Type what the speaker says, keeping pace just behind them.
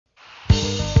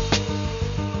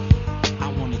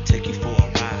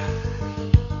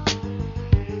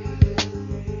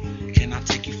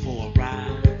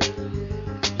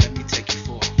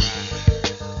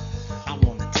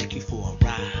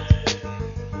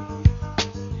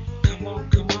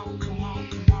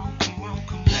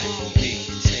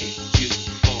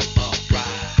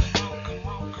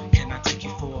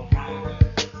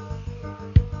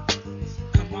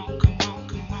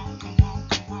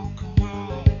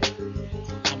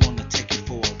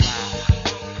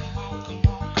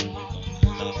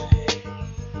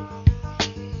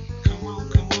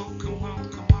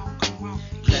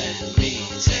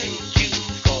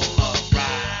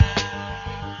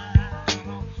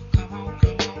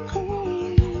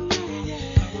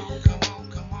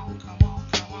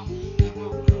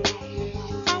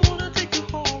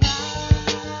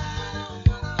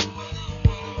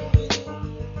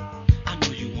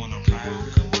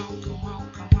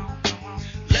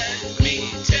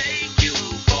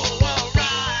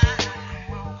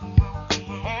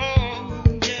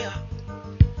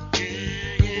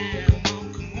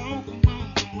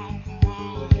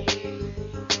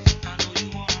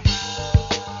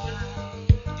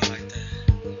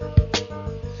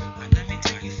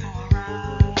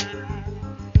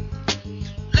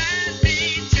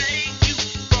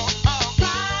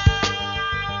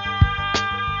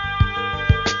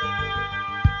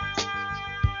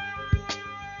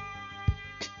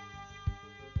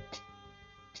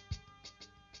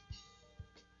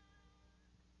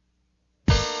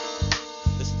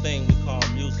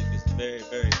very,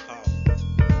 very powerful.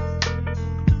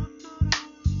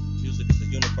 Music is a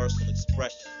universal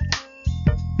expression.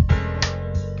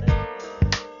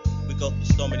 We go through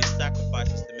so many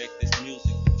sacrifices to make this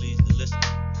music to please the listener.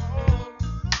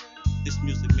 This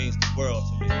music means the world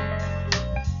to me.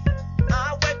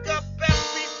 I wake up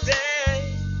every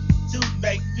day to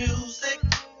make music.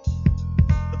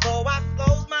 Before I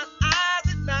close my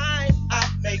eyes at night, I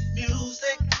make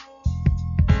music.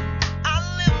 I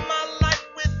live my life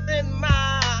within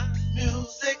my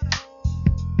music.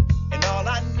 And all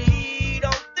I need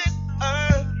on this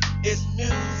earth is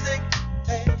music.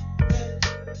 Hey, hey.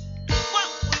 What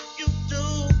would you do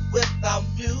without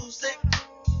music?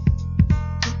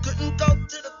 You couldn't go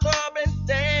to the club and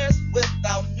dance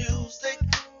without music.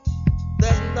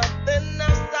 There's nothing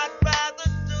else I'd rather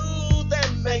do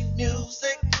than make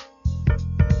music.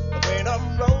 When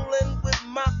I'm rolling with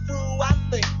my crew, I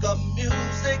think of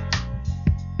music.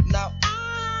 Now I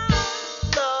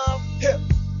love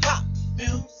hip-hop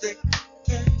music.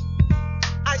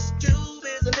 Ice Cube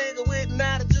is a nigga with an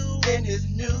attitude in his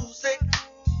music.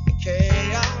 And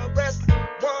KRS-One,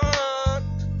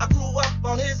 I grew up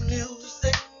on his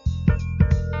music.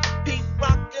 Pete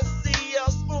Rock and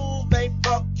CL Smooth make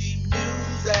funky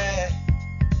music.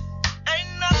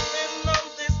 Ain't nothing on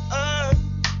this earth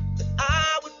that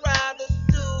I would rather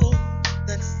do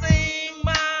than sing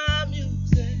my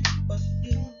music for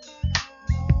you.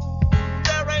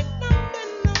 There ain't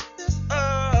nothing on this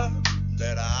earth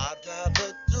that I'd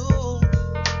rather do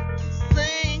than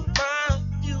sing my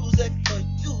music for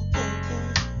you.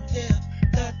 Yeah,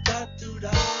 da da do da.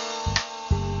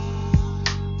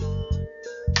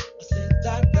 I said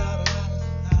da da da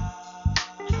da.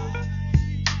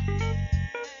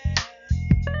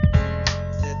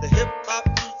 Said the hip hop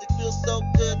music feels so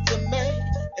good to me.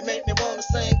 It made me wanna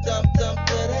sing dum dum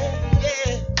today.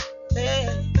 Yeah, yeah,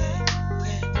 yeah,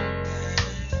 yeah.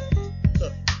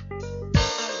 Look, I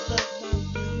love my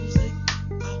music.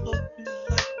 I hope you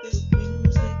like this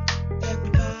music.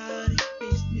 Everybody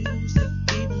needs music.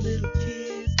 Even little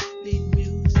kids need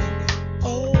music.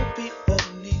 Old people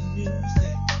need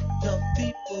music. Young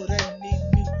people, they need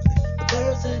music. The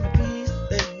birds and the bees,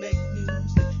 they make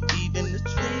music. Even the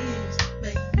trees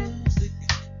make music.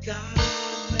 God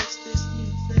makes this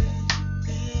music.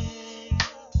 Yeah.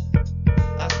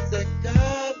 I said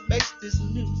God makes this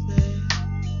music.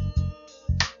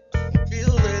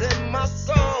 Feel it in my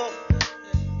soul.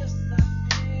 Yes, I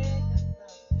can.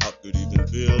 I could even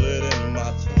feel it in my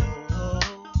toe.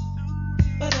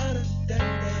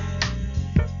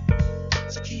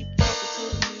 So keep rocking to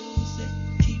the music,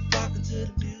 keep rocking to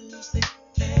the music,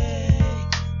 hey.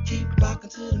 Keep rocking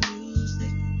to the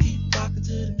music, keep rocking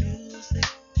to the music,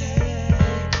 hey.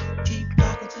 Keep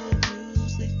rocking to the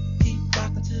music, keep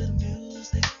rocking to the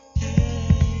music,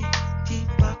 hey. Keep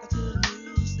rocking to the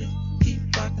music, keep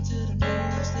rocking to the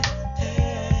music,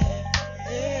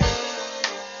 hey.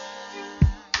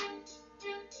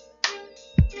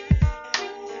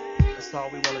 That's all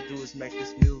we want to do is make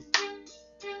this music.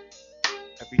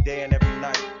 Every day and every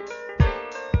night.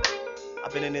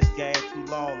 I've been in this game too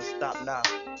long to stop now.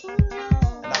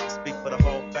 And I can speak for the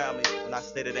whole family when I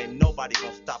say that ain't nobody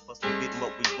gonna stop us from getting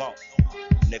what we want,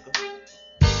 nigga.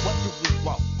 What do we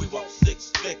want? We want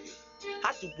 6 figures.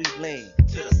 How do we lean?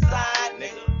 To the side,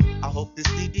 nigga. I hope this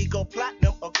CD go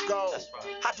platinum or gold. That's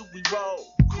right. How do we roll?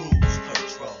 Cruise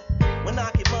control. When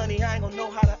I get money, I ain't gonna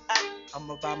know how to act.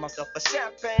 I'ma buy myself a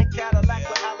champagne Cadillac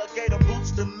with alligator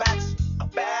boots to match. A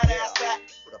badass hat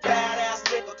with a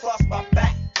badass whip across my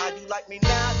back. How you like me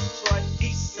now, Detroit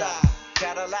East Side?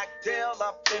 Cadillac Dale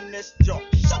up in this joint.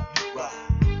 Show you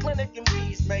ride. Clinic and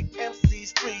bees make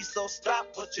MCs free. So stop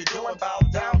what you're doing, bow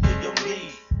down to your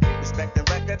knees. Respect and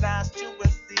recognize true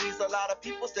MCs. A lot of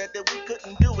people said that we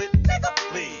couldn't do it. Nigga,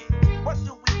 please. What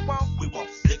do we want? We want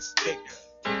 6 figures.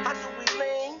 How do we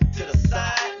lean? To the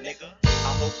side, nigga.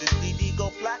 I hope this CD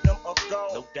go platinum or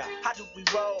gold. No doubt. How do we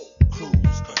roll?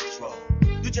 Cruise control.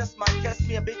 You just might catch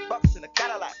me in big bucks in a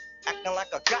Cadillac, acting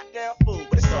like a goddamn fool,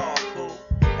 but it's all cool.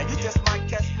 And you just might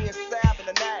catch me in Sav in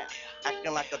the Nav,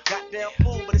 acting like a goddamn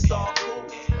fool, but it's all cool.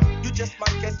 You just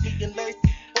might catch me in Lazy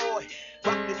Boy,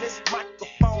 rocking this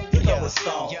microphone, you know it's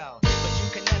on. Yo, but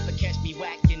you can never catch me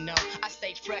whack, you know. I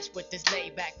stay fresh with this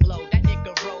laid back flow. That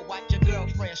nigga roll, watch your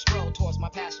girlfriend stroll towards my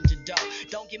passenger door.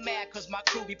 Don't get mad cause my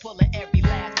crew be pulling every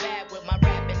last bag with my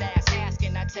rapping ass.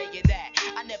 Asking, I tell you that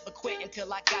I never quit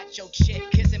until I got your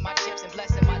chick, kissing my chips and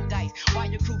blessing my dice. While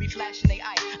your crew be flashing they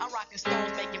ice, I'm rocking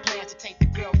stones, making plans to take the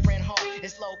girlfriend home.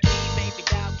 It's low key, baby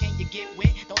doll, can you get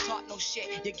wet? Don't talk no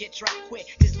shit, you get dropped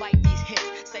quick, just like these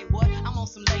hits. Say what? I'm on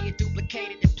some layer,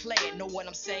 duplicated and play it. Know what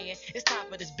I'm saying? It's time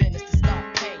for this business to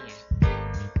start paying.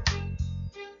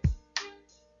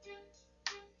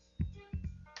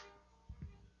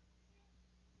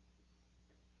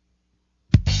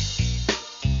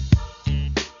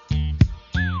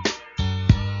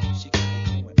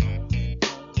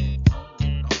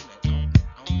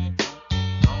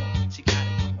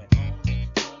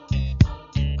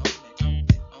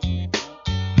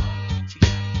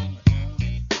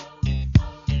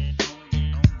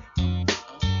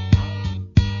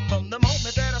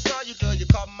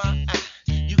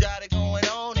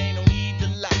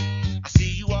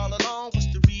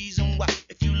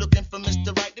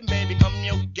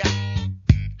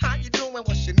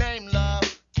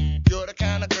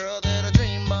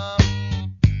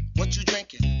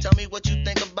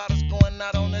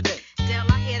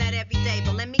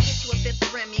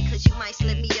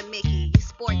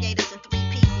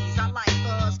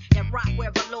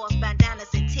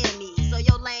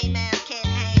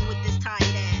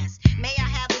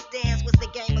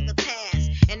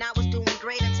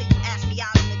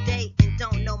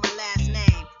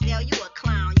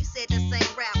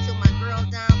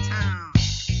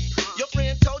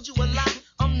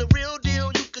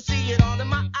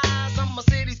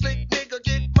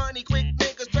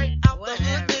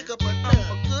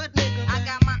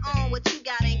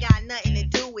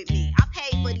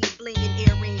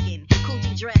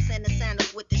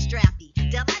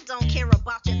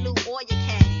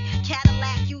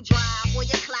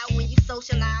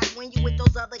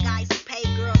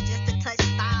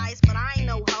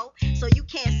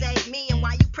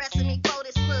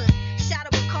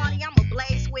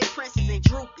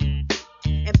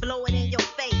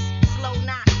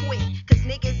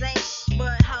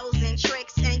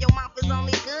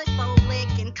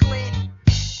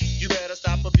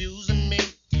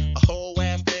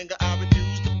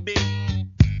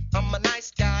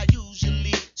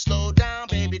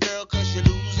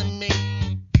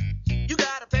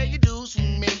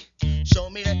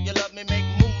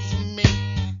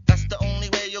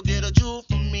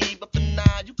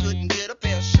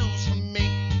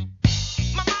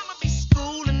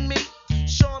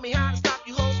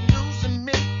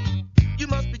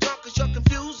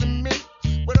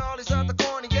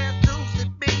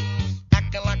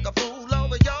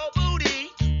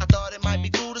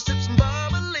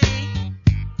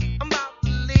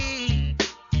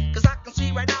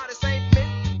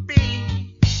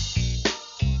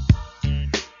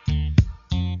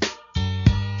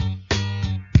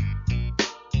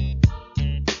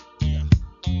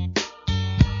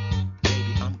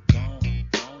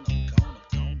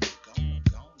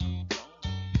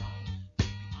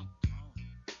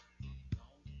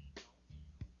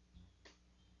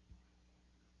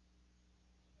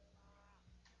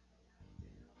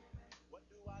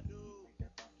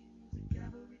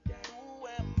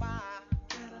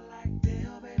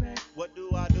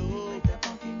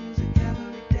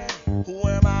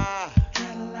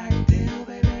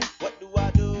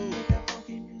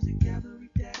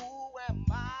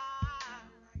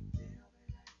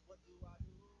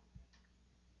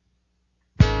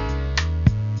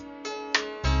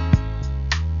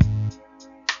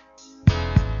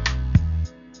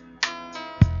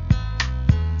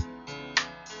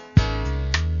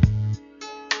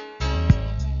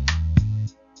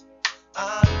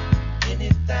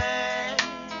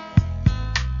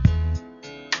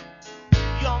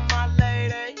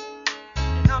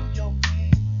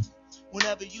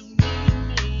 Whenever you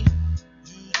need me,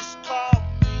 you just call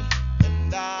me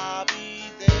and I'll be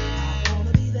there. I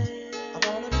wanna be there. I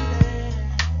wanna be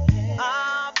there.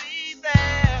 I'll be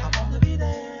there. I wanna be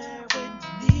there when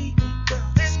you need me,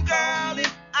 girl. Then, girl,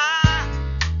 if I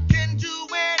can do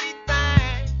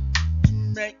anything to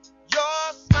make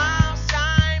your smile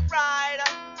shine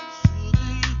brighter,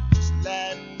 sugar, you just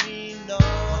let me know.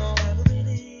 Whatever it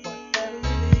is, whatever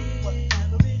it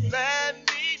is, let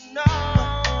me know.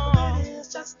 Whatever it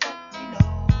is, just let me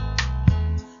know.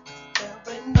 'Cause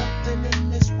there ain't nothing in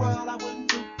this world I wouldn't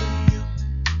do for you.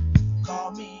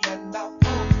 Call me and I'll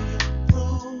pull you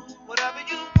through. Whatever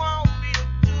you want me to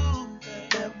do,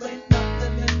 there ain't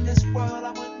nothing in this world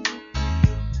I wouldn't do for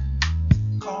you.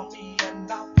 Call me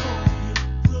and I'll pull you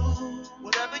through.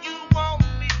 Whatever you want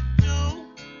me to do.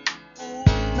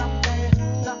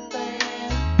 Nothing, nothing,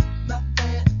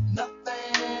 nothing,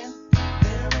 nothing.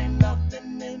 There ain't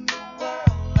nothing in the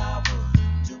world I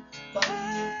wouldn't do for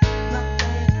you.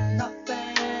 Nothing,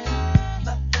 nothing,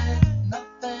 nothing,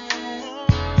 nothing.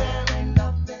 There ain't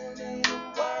nothing in the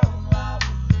world I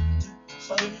wouldn't do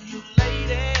for you,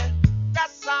 lady.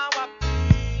 That's how I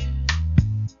feel.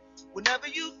 Whenever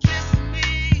you kiss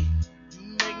me, you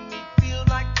make me feel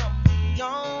like I'm the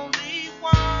only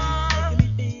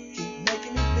one.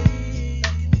 Making me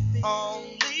feel,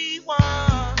 only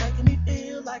one. Making me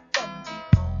feel like I'm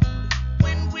the only.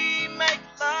 When we make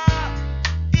love,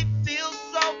 it feels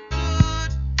so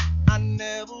good. I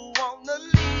never wanna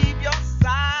leave your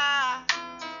side.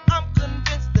 I'm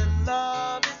convinced that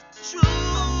love is true.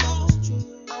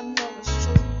 I know it's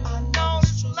true. I know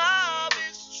this love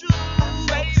is true,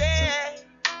 baby.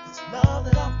 This love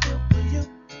that I feel for you.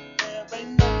 There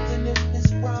ain't nothing in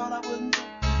this world I wouldn't do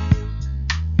for you.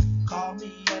 Call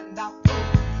me and I'll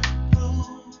pull you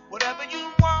through. Whatever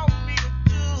you want me to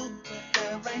do.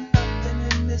 There ain't nothing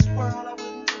in this world I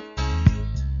wouldn't do for you.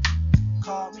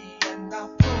 Call me and I'll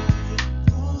pull you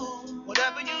through.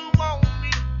 Whatever you want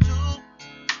me to do.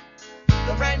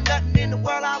 There ain't nothing in the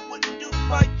world I wouldn't do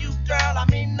for you, girl. I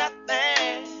mean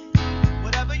nothing.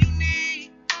 Whatever you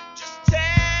need, just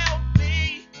tell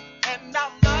me, and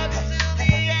I'll love you till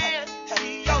the end.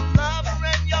 Be your lover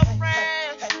and your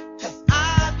friend. 'Cause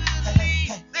I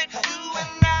believe that you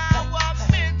and I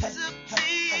were meant to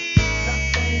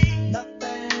be. Nothing,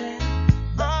 nothing,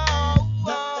 oh,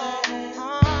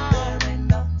 nothing. There ain't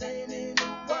nothing in the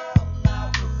world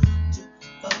I wouldn't do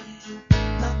for you.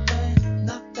 Nothing,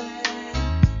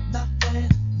 nothing, nothing,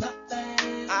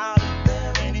 nothing. I'll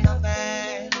do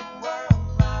anything in the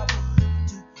world I wouldn't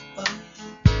do for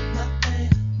you. Nothing,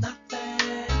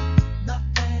 nothing,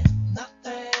 nothing,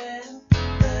 nothing.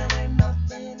 There ain't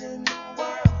nothing in the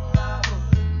world I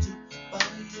wouldn't do for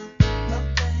you.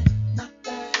 Nothing,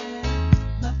 nothing,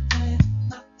 nothing,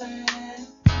 nothing.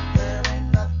 There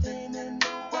ain't nothing in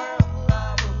the world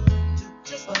I wouldn't do.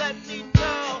 Just let me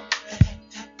know.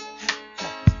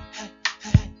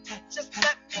 Just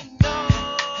let me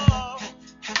know.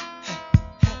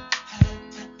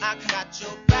 I got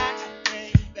your back,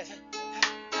 baby.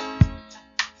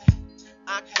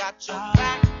 I got your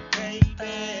back,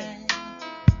 baby.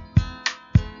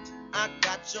 I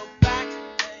got your back,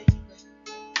 baby.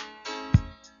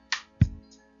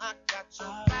 I got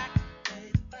your back,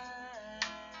 baby.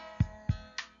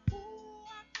 Ooh,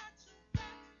 I got your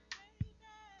back, baby.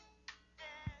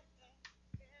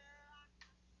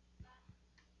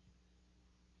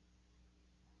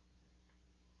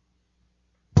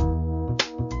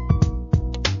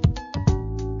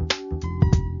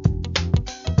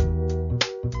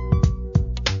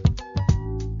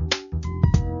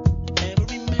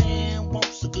 Every man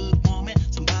wants a good woman,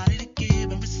 somebody to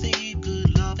give and receive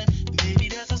good loving. Maybe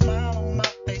there's a smile on my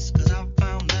face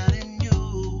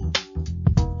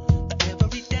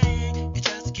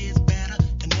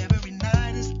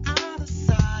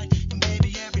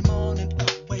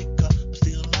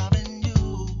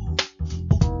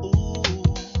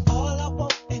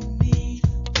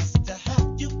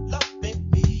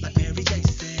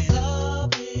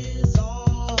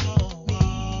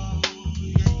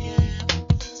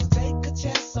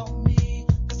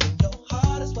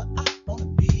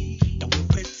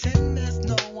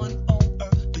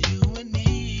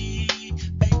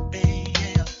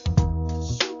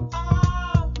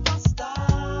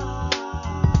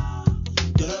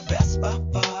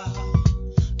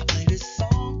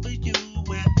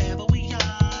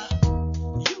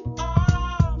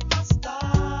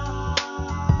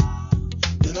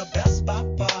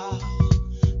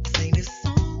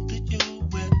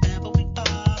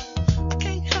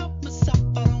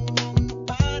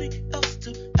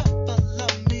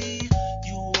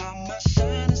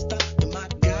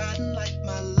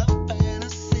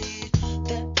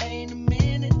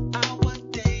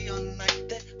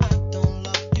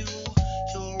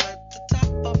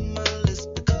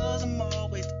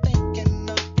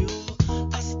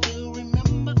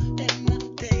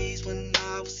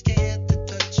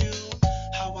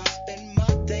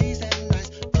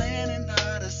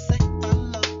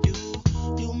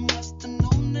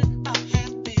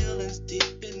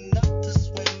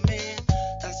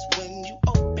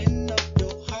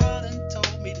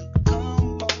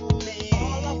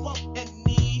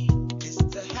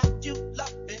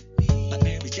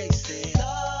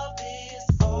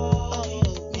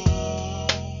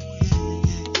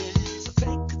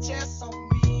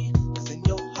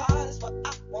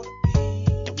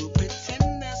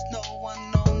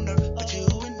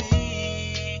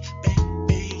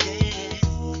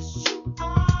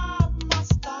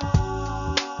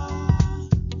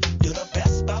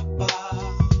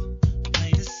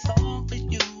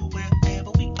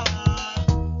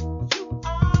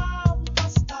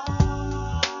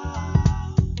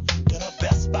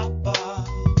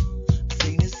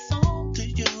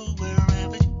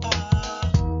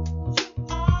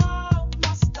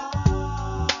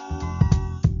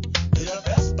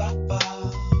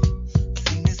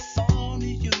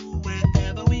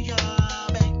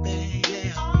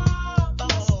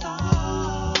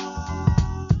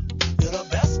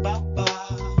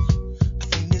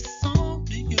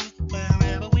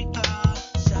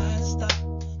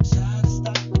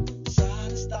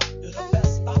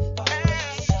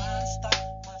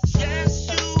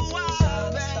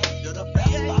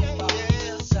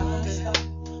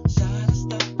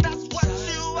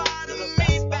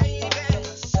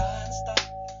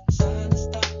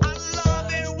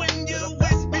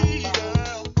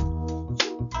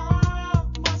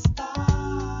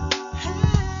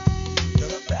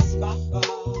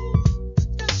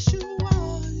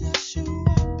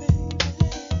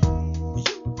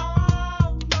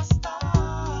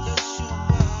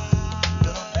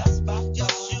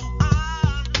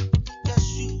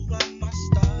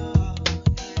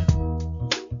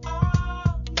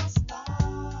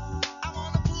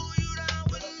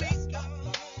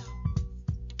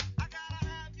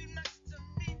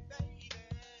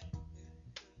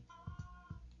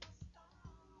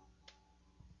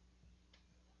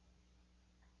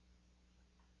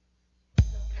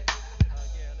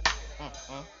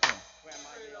Mm.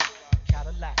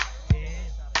 Cadillac, yeah.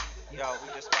 Yo, we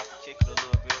just about to kick it a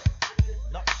little bit.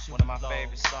 One of my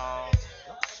favorite songs.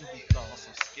 On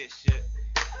some skit shit.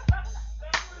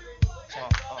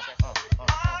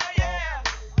 Yeah.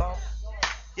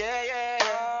 Yeah,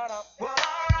 yeah. Well,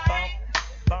 alright.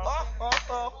 Oh, oh,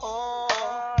 oh,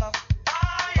 oh.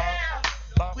 Oh, yeah.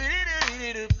 We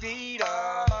did it,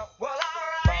 well,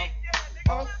 alright.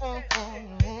 Oh, oh, oh,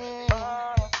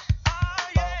 oh,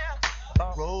 yeah.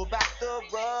 Roll back the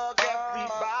rug,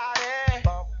 everybody.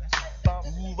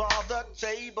 Move all the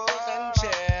tables and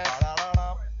chairs.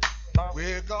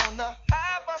 We're gonna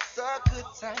have us a good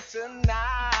time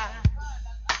tonight.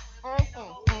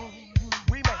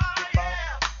 We make it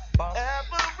bump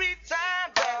every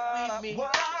time that we meet.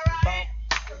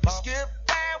 We skip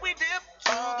and we dip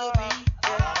to the beat.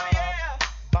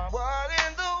 What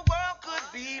in the world could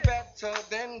be better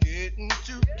than getting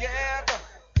together?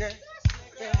 Yeah,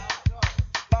 yeah.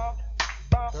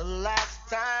 The last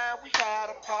time we had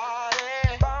a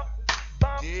party,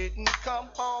 didn't come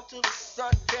home till the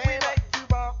sun came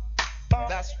up.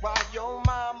 That's why your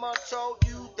mama told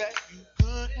you that you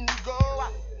couldn't go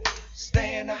out.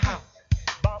 Stay in the house.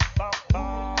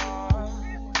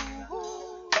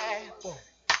 Bad boy.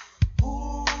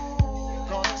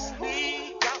 Gonna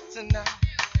sneak out tonight.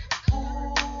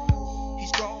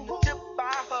 He's gonna dip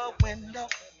by her window.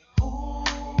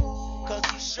 Cause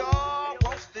he sure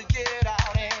wants to get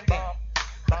out and dance.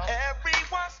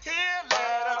 Everyone's here,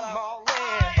 let them all in.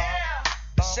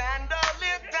 The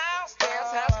chandelier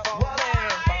downstairs has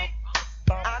fallen.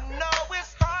 I know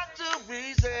it's hard to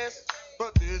resist,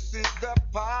 but this is the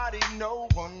party no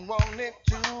one wanted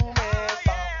to miss.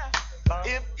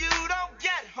 If you don't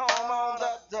get home on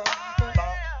the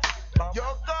double,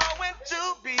 you're going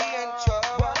to be in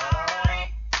trouble.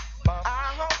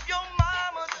 I hope your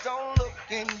mama don't look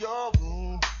in your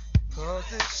room,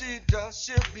 cause if she does,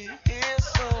 she'll be here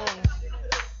soon.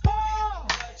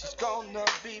 She's gonna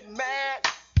be mad,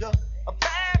 you're a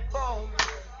bad boy,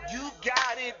 you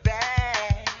got it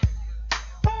bad.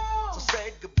 So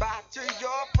say goodbye to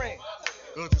your friend,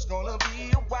 cause it's gonna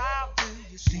be a while till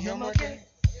you see him again.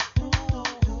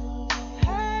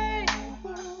 Hey,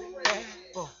 bad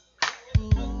boy,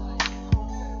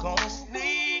 gonna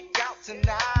sneak out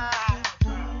tonight.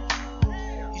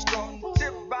 He's gonna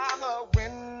tip by her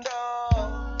window.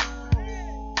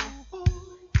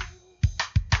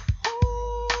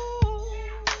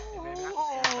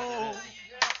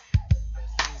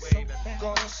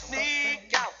 Gonna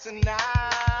sneak out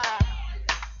tonight.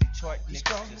 Detroit, he's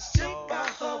gonna sit by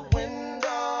her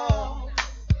window.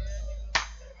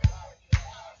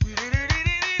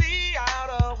 Out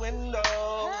a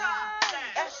window.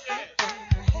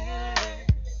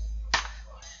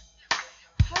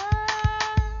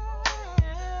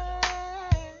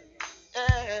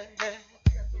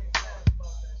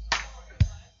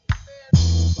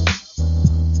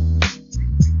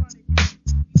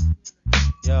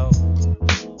 Yo,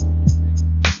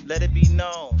 let it be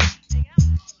known.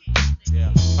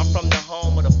 Yeah, I'm from the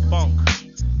home of the funk,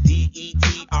 Detroit,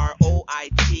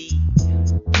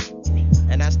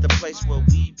 and that's the place where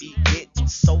we be getting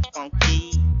so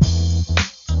funky.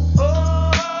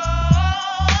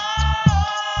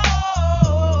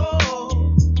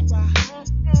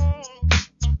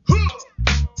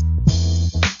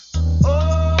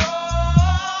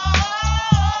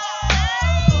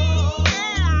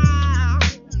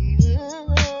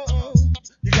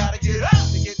 You gotta get up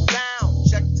to get down,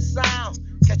 check the sound,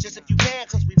 catch us if you can,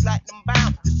 cause we platinum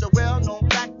bound. It's a well-known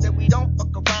fact that we don't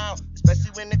fuck around,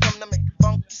 especially when it come to making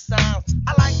funky sounds.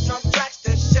 I like drum tracks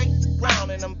that shake the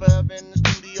ground, and I'm above in the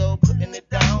studio putting it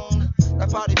down. That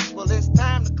party people, it's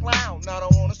time to clown. I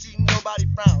don't wanna see nobody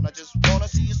frown, I just wanna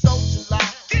see you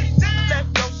socialize. Let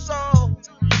your soul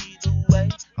lead the way.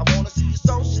 I wanna see you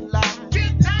socialize.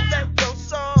 Let your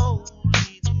soul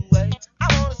lead the way. I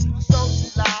wanna see you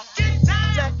socialize.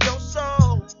 Let your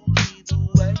soul lead the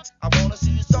way. I wanna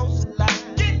see you socialize.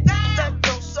 Let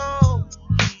your soul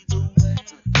lead the way.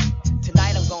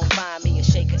 Tonight I'm gonna find me a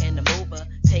shaker and a mover.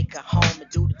 Take her home and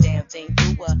do the damn thing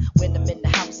to her. When I'm in the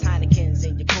house, Heineken's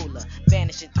in your cooler.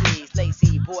 Vanishing threes,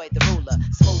 lazy boy the ruler.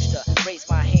 Smooched her, raised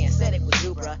my hand, said it was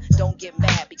you, bruh. Don't get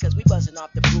mad because we buzzing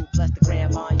off the brew. Plus the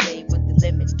Grand Marnier with the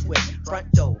lemon twist.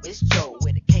 Front door, it's Joe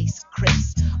with a case of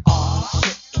Chris. Oh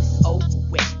shit, it's over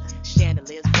with.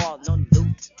 Chandeliers falling on the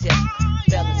loose tip.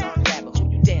 Fellas on grabber, who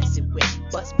you dancing with?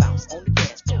 Bust bounce on the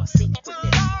dance floor, secretness.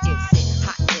 It's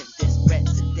hot in this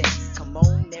residence. Come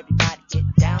on, everybody get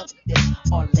down to this.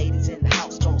 All ladies in the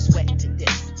house don't sweat to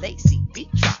this. Lazy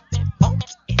beat dropping,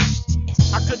 funky-ish.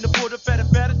 I couldn't afford a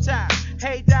better time.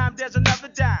 Hey, dime, there's another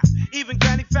dime. Even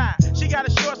Granny fine. She got a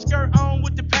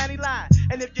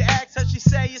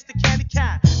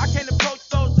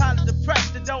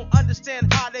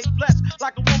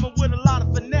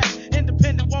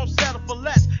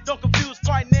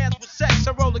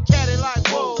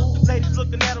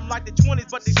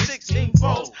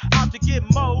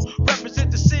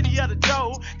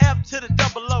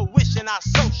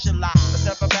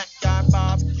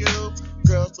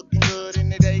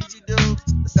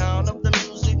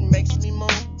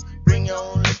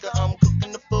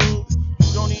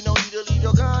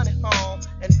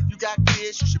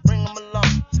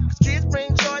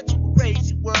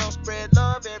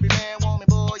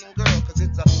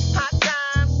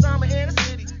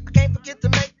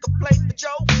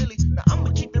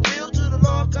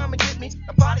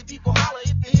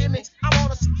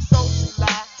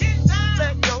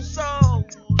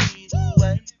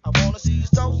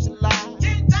socialize.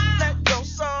 Let your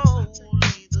soul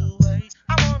lead the way.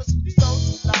 I wanna see you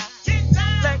socialize.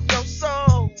 Let your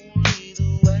soul lead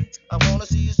the way. I wanna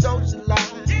see you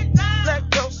socialize. Let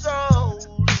your soul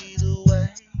lead the way.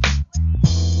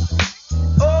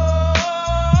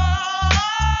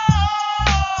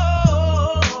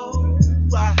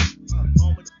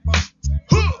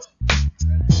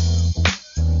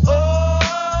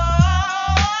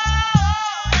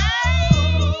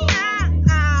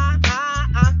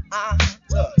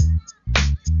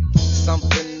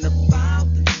 Something about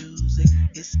the music,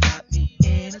 it's got me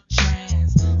in a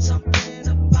trance. Something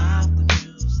about the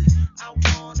music, I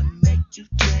wanna make you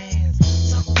dance.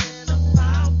 Something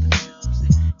about the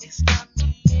music, it's got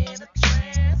me in a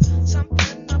trance.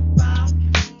 Something about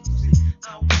the music,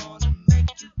 I wanna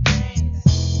make you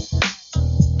dance.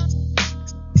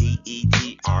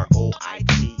 DETROIT,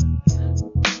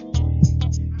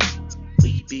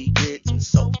 we be getting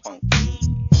so funky.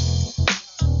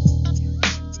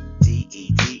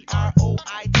 DETROIT,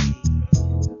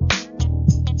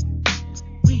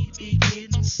 we be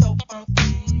getting so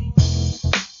funky.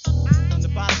 From the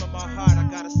bottom of my heart, I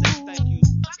gotta say thank you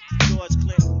to George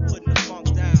Clinton for putting the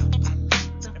funk down.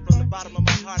 And from the bottom of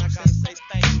my heart, I gotta say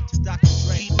thank you to Dr.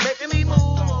 Dre. Keep making me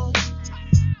move.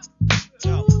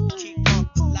 Yo, keep funk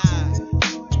alive.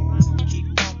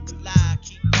 Keep funk alive.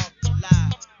 Keep funk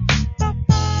alive.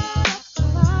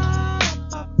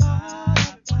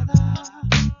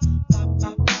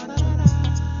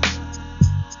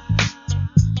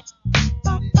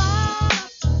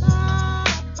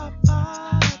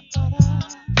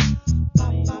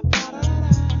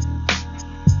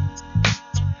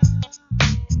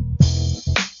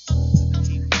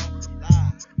 Keep funk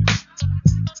alive.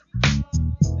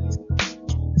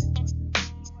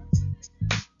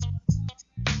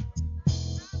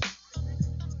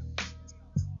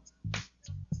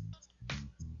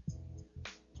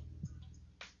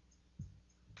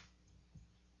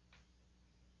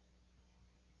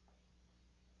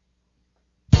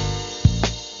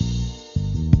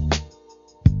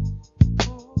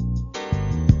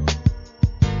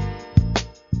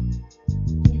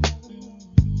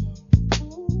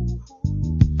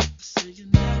 So you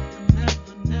never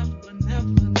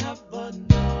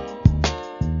know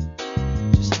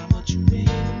just how much you mean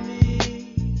to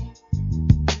me.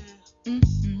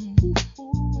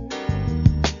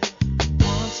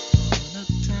 Once upon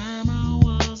a time I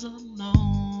was a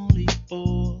lonely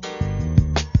boy,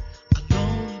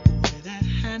 that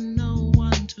had no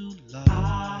one to love.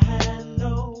 I had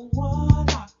no one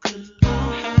I could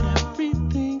love. I had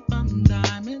everything from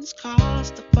diamonds,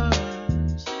 cars to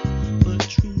furs, but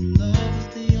true love is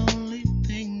the only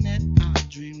thing that I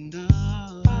dreamed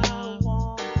of. I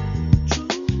want true.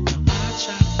 Now I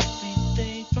tried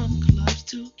everything from clubs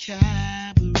to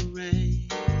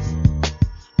cabarets,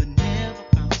 but never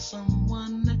found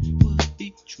someone that would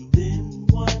be true. Then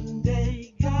one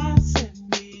day God sent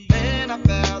me, and I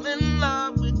fell in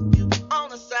love with you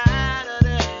on a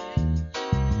Saturday.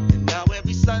 And now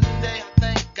every Sunday I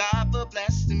thank God for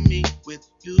blessing me with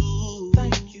you.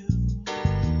 Thank you.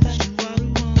 You are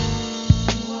the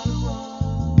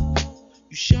one.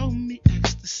 You show me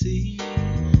ecstasy.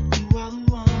 You are the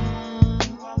one.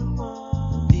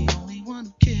 The only one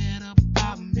who cared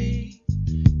about me.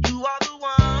 You are the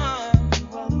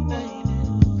one. Baby.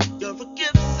 You're a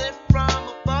gift sent from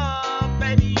above.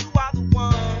 Baby, you are the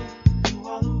one.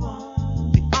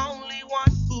 The only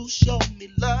one who showed me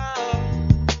love.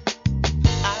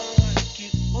 I like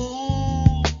it.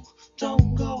 Ooh,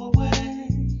 don't go away.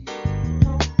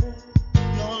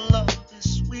 Your love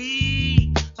is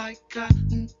sweet like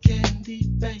cotton candy,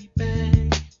 baby.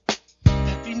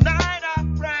 Every night I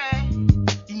pray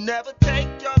you never take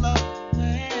your love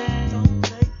away.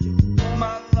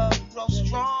 My love grows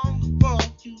stronger for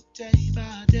you day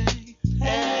by day.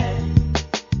 Hey,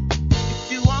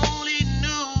 if you only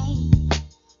knew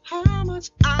how much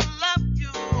I love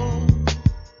you,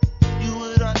 you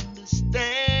would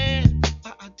understand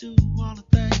why I do all the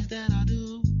things that I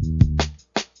do.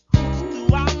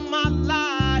 Throughout my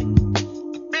life,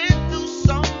 I've been through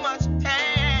so much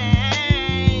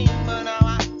pain, but now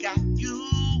I got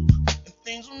you, and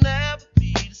things will never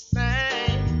be the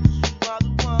same. You are the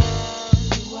one.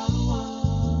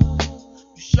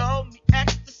 You showed me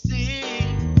ecstasy.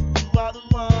 You are the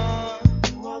one.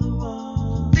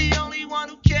 The only one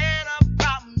who cared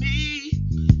about me.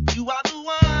 You are the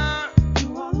one.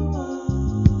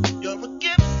 You're a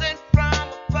gift sent from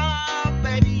above,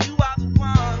 baby.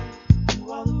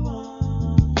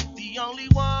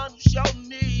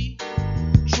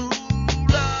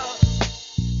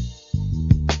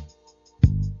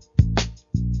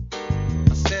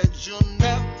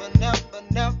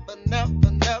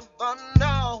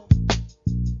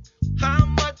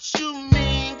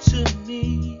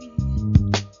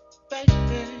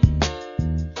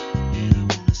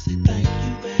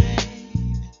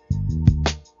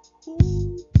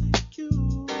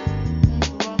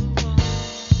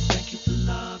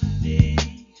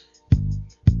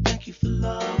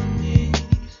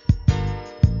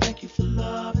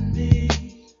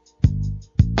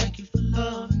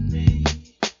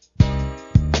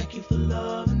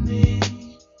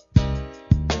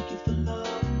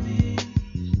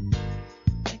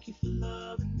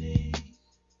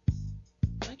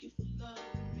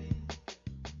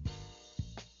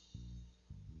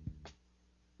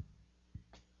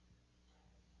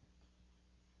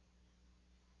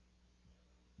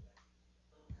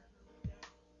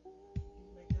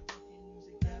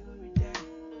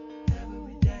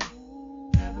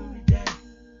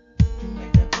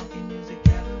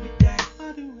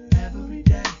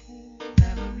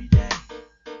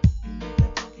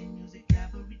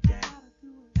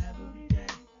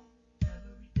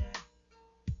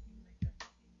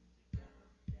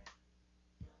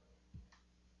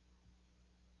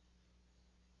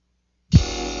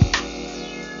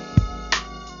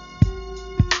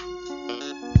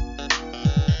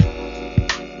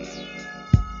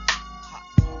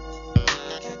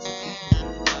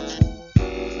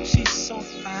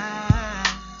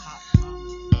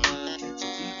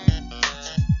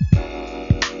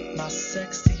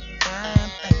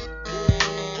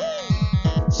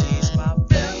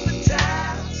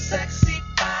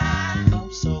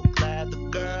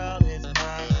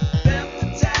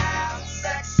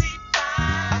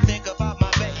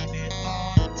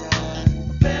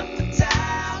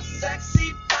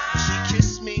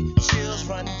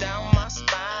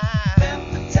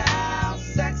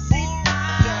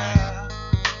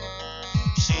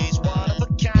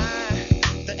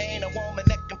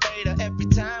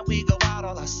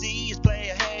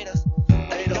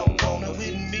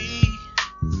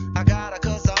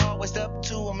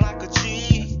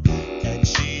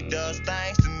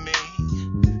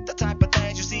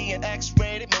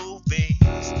 X-rated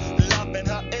movies. Loving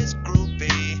her is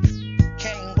groovy.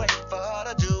 Can't wait for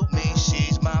her to do me.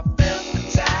 She's my femme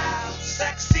fatale,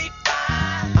 sexy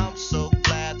fine. I'm so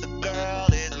glad the girl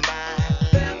is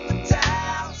mine. Femme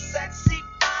fatale, sexy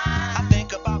fine. I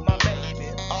think about my baby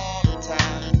all the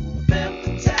time. Femme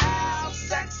fatale,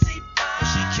 sexy fine. When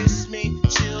she kisses me,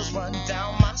 chills run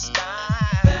down my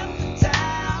spine. Femme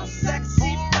fatale,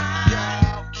 sexy fine.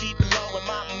 Girl, keep it low in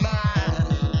my mind.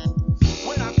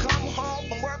 When I come home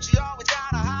from work, she always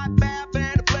got a hot bath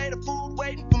and a plate of food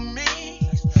waiting for me.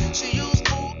 She used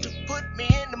food to put me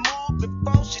in the mood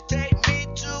before she take me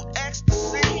to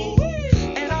ecstasy.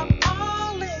 And I'm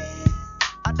all in.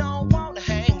 I don't wanna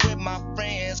hang with my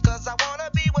friends, cause I wanna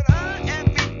be with her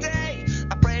every day.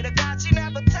 I pray to God she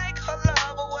never take her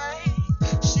love away.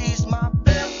 She's my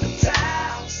femme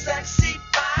fatale, sexy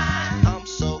fine. I'm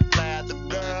so glad the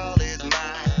girl is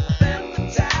mine. Femme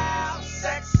fatale,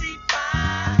 sexy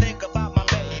fine. I think about my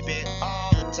baby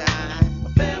all the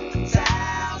time. Femme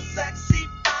fatale, sexy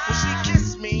fine. When she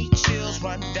kisses me, chills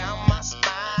run down my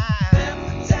spine.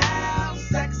 Femme fatale,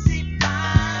 sexy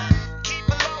fine. Keep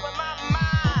it low in my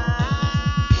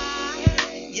mind.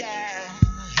 Yeah.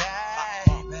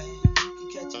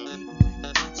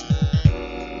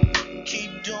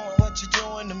 Keep doing what you're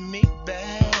doing to me,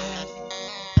 babe.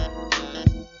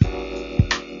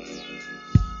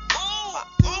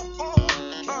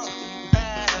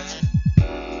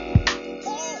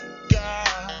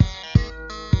 God.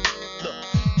 Look,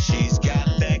 she's got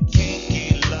that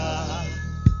kinky love.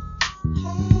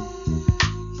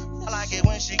 I like it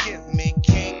when she give me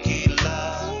kinky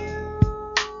love.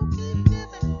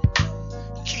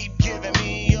 Keep giving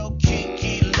me your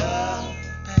kinky love.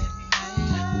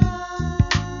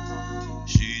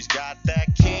 She's got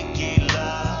that kinky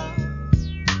love.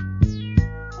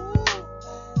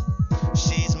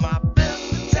 She's my femme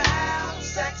fatale,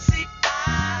 sexy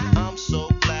fine. I'm so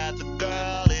glad the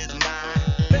girl is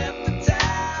mine. Femme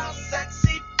fatale,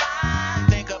 sexy fine.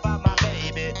 Think about my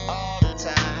baby all the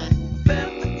time.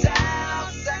 Femme fatale,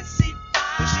 sexy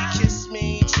fine. When she kisses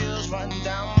me, chills run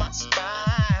down my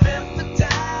spine. Femme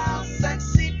fatale,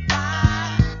 sexy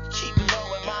fine. Keep it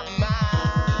low in my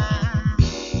mind.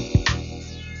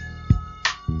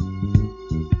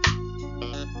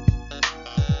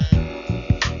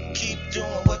 Keep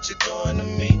doing what you're doing to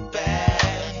me,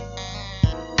 babe.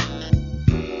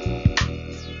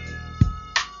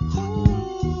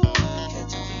 Ooh,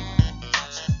 can't you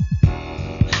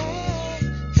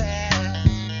hey,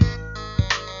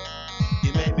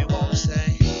 you made me wanna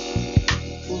say,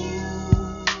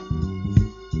 ooh,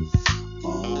 ooh,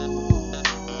 ooh,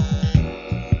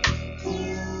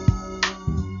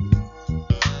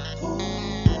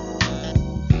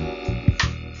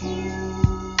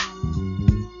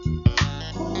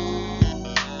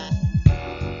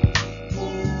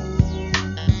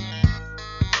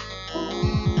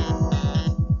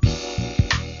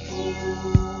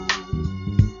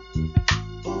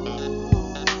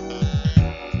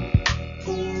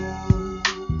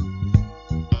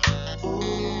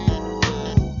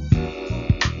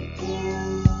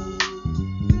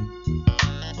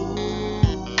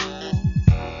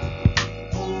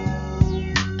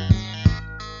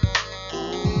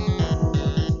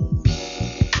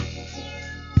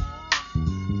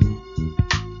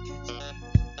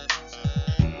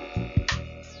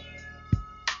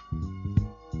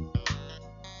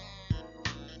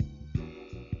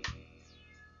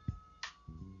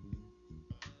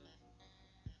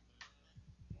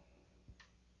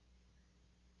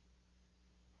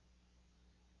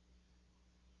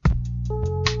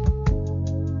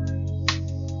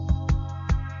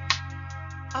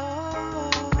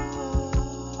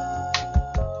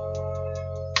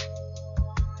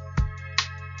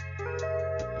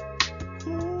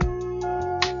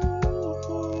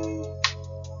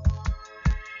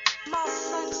 my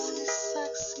sexy,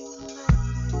 sexy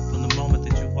lady. From the moment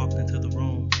that you walked into the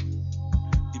room,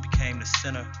 you became the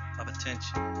center of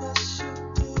attention. Yes,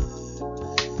 you did,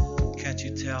 Can't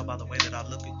you tell by the way that I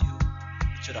look at you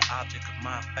that you're the object of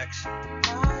my affection?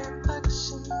 my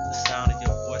affection. The sound of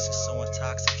your voice is so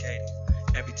intoxicating.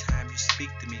 Every time you speak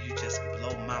to me, you just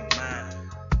blow my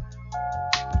mind.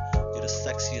 You're the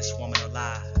sexiest woman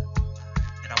alive,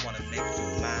 and I want to make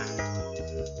you mine.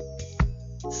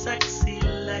 Sexy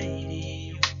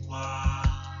lady, you are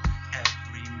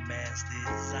every man's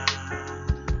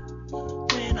desire.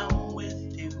 When I'm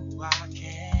with you,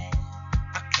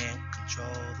 I can't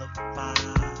control the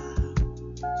fire.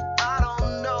 I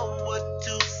don't know what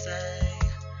to say.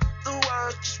 The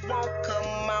words just won't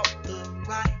come out the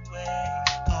right way.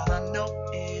 All I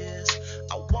know is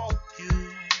I want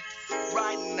you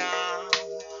right now.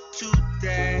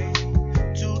 today,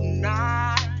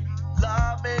 tonight.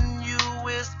 Loving you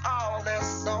is all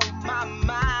that's on my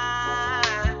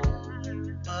mind.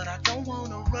 But I don't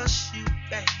wanna rush you,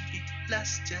 baby.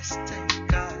 Let's just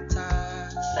take our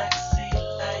time. Sexy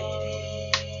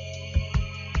lady,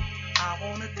 I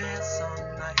wanna dance all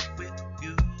night with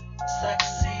you.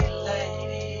 Sexy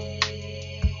lady,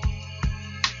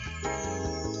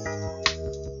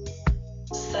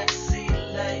 sexy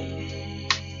lady,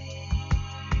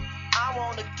 I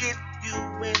wanna get you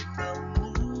in the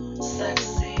mood.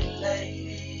 Sexy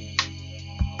lady,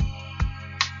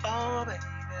 oh baby.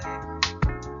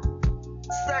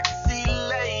 Sexy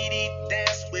lady,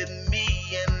 dance with me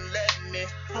and let me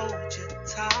hold you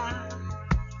tight.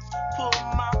 Pull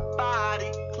my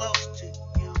body close to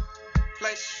you.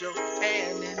 Place your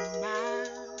hand in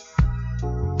mine.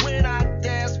 When I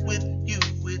dance with you,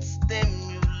 it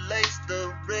stimulates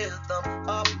the rhythm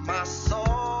of my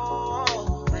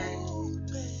soul.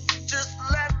 Just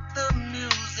let the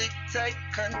music take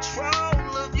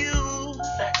control of you.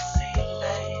 Sexy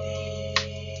lady,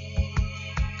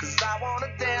 'cause I wanna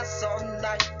dance all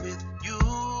night with you.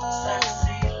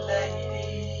 Sexy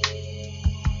lady,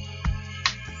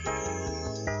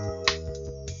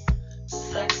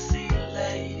 sexy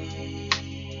lady,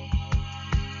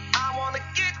 I wanna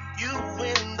get you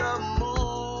in the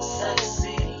mood.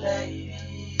 Sexy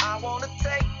lady, I wanna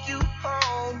take you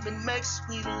home and make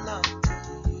sweet love to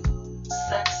you.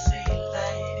 Sexy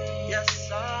lady,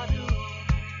 yes I do.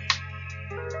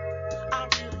 I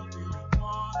really, really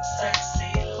want a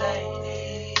sexy lady.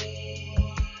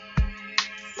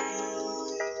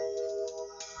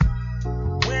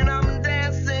 When I'm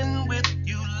dancing with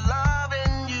you,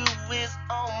 loving you is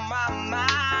on my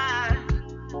mind.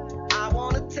 I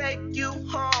wanna take you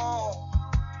home.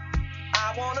 I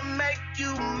wanna make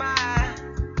you mine.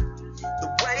 The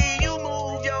way you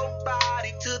move your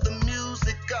body to the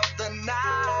music of the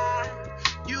night.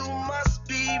 You must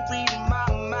be reading my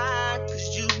mind, 'cause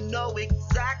you know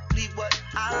exactly what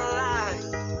I like.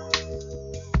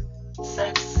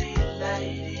 Sexy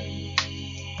lady,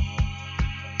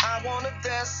 I wanna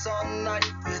dance all night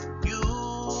with you.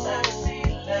 Sexy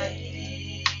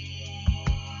lady,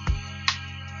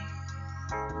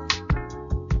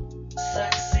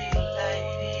 sexy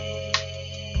lady,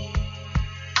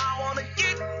 I wanna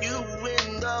get you in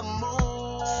the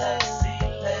mood. Sexy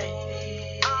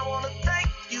lady, I wanna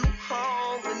take you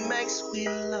home and make sweet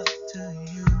love to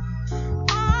you.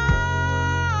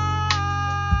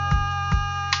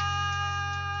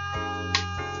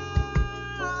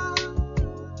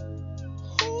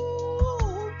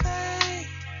 Ooh, babe,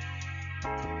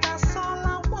 that's all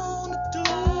I wanna do.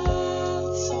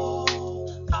 That's all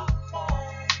I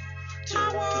want. I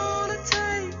wanna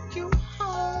take you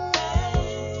home.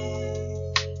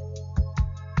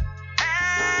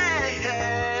 Hey,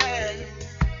 hey.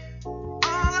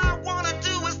 All I wanna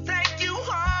do is take you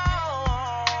home.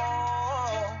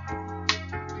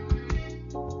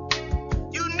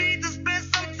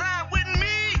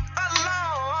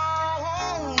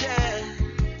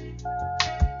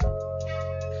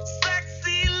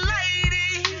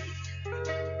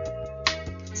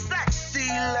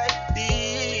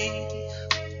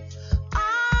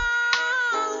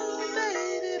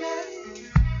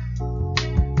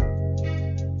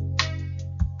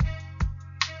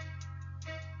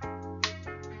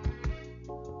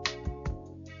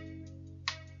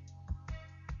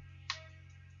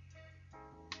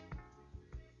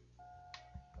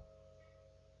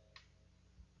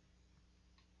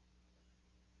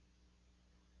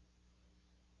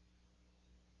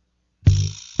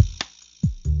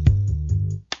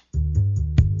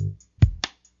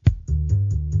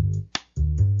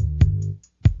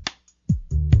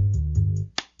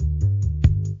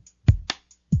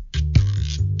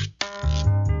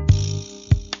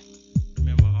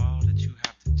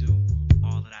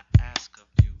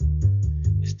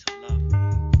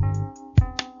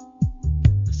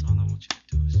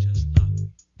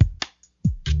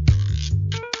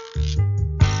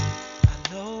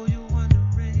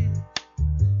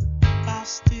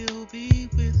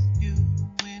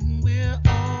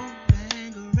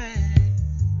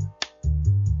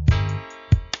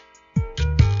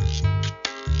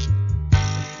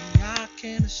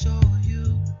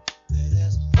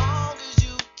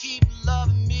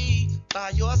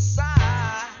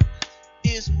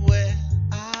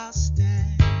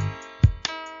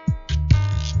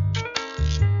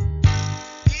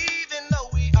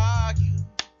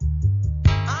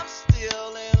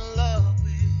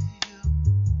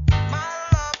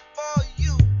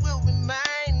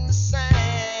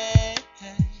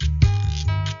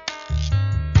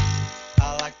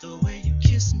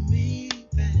 me,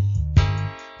 babe.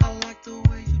 I like the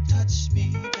way you touch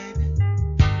me, baby.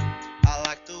 I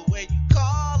like the way you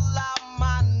call out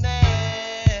my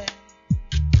name.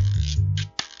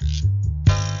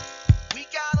 We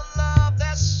got a love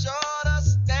that's sure to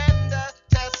stand the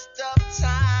test of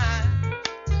time.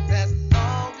 And as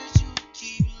long as you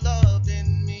keep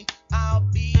loving me, I'll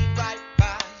be right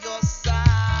by your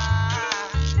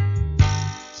side.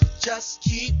 So just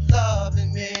keep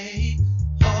loving me,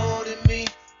 holding me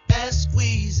and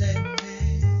squeezing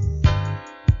me.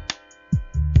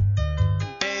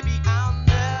 Baby, I'll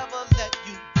never let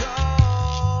you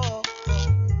go.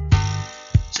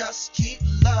 Just keep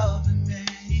loving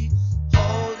me,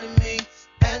 holding me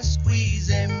and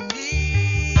squeezing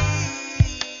me.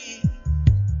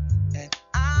 And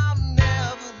I'll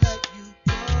never let you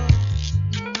go.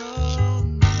 No,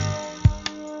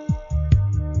 no.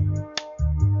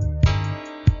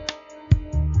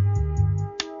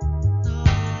 No,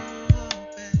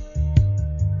 babe.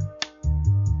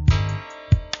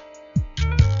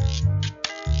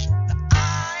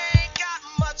 I ain't got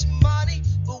much money,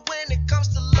 but when it comes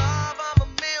to love, I'm a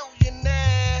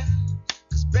millionaire.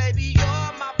 'Cause baby,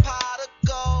 you're my pot of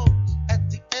gold at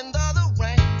the end of the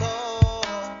rainbow.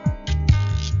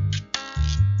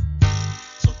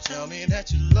 So tell me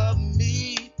that you love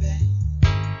me, babe.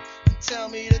 And tell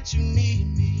me that you need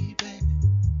me, baby.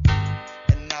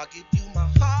 And I'll give you my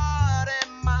heart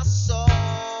and my soul.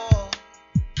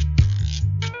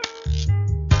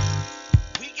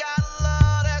 We got a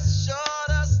love that's sure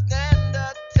to stand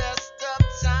the test of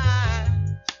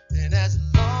time. And as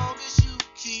long as you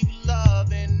keep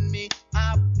loving me,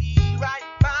 I'll be right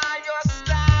by your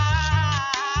side.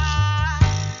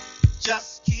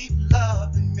 Just keep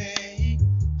loving me,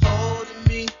 holding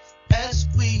me and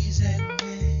squeezing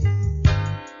me.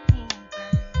 Ooh,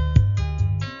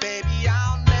 baby,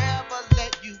 I'll never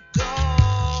let you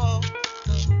go.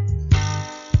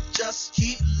 Just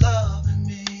keep loving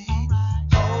me,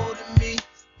 holding me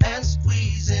and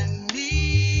squeezing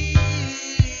me.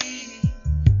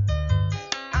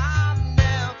 I'll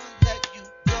never let you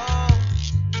go.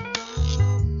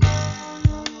 No,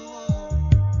 no.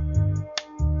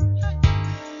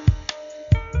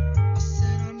 I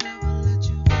said I'll never let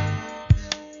you go,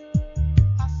 babe.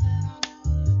 I said I'll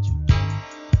never let you go.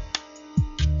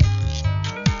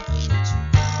 I'll never let you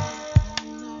go. Oh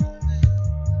no, babe.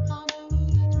 I'll never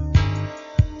let you go.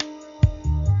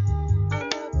 I'll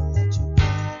never let you go,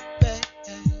 babe.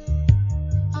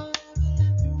 I'll never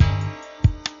let you go.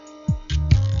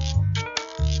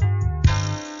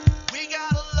 We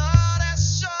got a love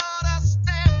that's sure to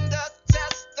stand the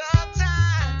test of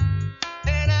time.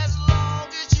 And as long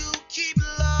as you keep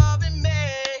loving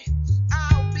me,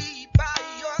 I'll be by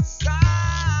your side.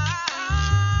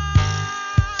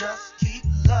 Just keep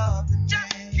loving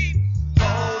me,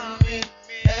 holding me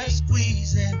and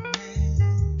squeezing me.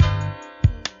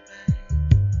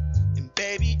 And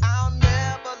baby, I'll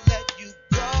never let you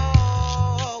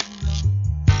go. No.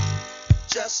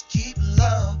 Just keep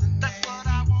loving me,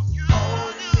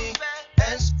 holding me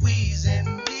and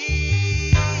squeezing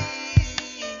me.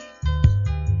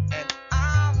 And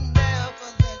I'll never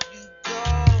let you go.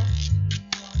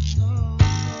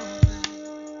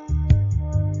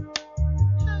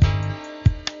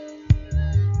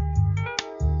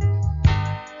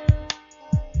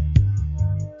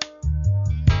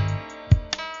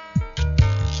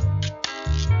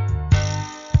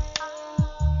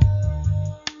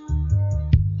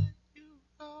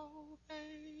 No,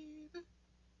 baby.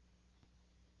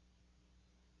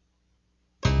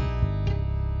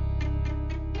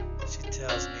 She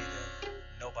tells me that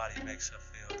nobody makes her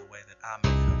feel the way that I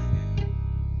make her feel.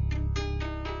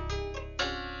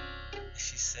 And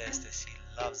she says that she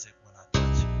loves it when I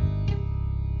touch her.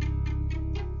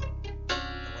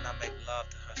 And when I make love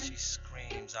to her, she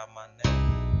screams out my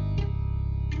name.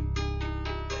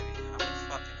 Baby, how we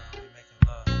fucking are we making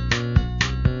love?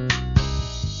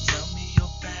 Tell me your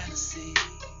fantasies.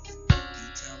 You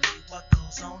tell me what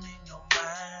goes on in your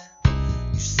mind.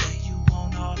 You say you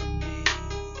want all of me,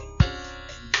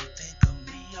 and you think of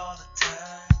me all the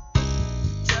time.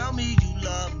 Tell me you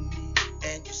love me,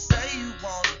 and you say you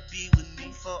want to be with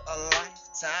me for a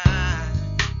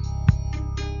lifetime.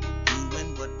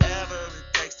 Doing whatever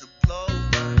it takes to blow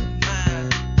my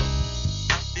mind.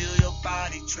 I feel your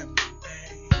body trembling,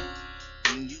 babe,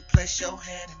 when you place your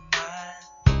hand in mine.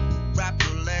 Wrap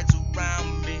your legs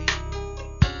around me.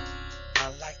 I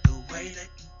like the way that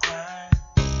you grind.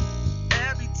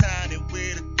 Every time that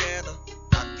we're together,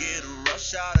 I get a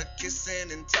rush out of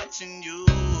kissing and touching you.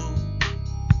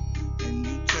 And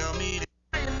you tell me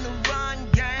that in the run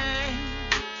game.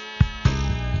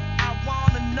 I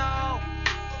wanna know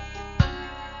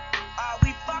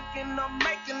fucking or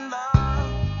making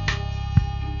love.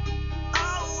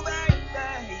 Oh,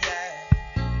 baby, yeah.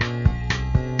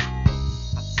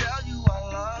 I tell you I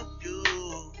love you.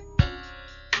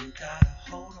 You got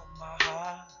a hold on my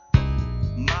heart.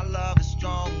 My love is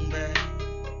strong, babe.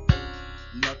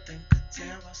 Nothing could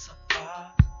tear us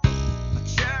apart. I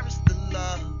cherish the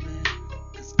loving,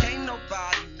 'cause can't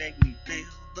nobody make me feel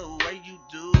the way you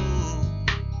do.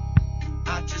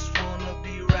 I just wanna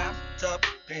be wrapped up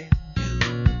in you.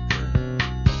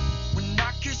 When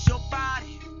I kiss your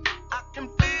body, I can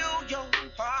feel your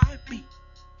heartbeat.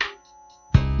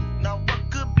 Now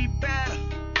what could be better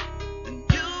than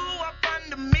you up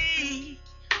under me?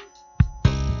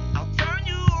 I'll turn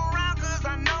you around 'cause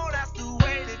I know that's the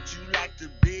way that you like to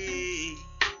be.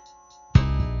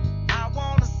 I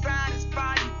wanna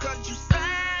satisfy you 'cause you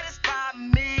satisfy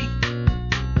me.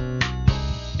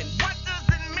 And what does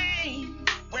it mean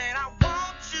when I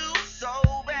want you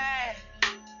so bad?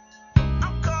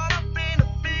 I'm caught up in a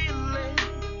feeling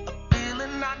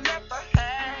I never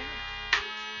had.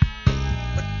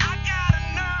 But I gotta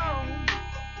know,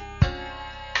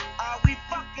 are we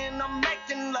fucking or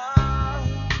making love?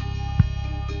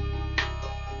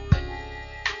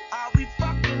 Are we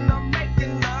fucking or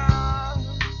making love?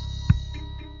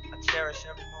 I cherish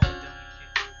every moment that we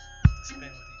get to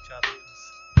spend with each other, 'cause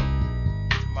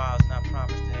tomorrow's not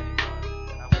promised to anyone,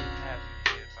 and I wouldn't have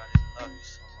you here if I didn't love you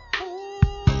so much.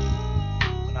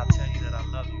 When I tell you that I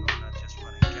love you, I'm not just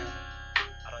running game.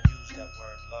 I don't use that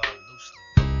word love loosely.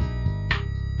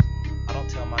 I don't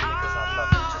tell my niggas I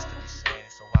love you just to be saying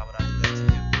it, so why would I do that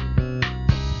to you?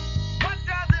 What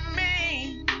does it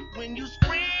mean when you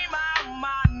scream out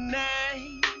my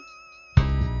name?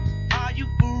 Are you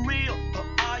for real, or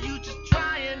are you just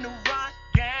trying to run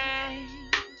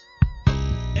game?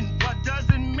 And what does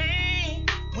it mean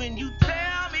when you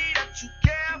tell me that you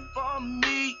care for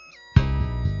me?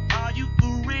 Are you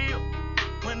for real?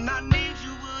 When I need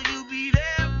you, will you be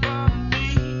there for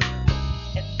me?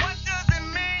 And what does it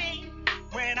mean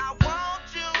when I want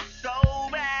you so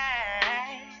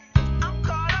bad? I'm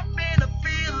caught up in a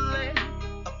feeling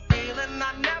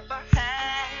I never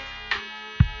had.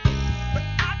 But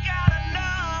I gotta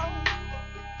know,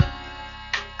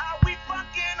 are we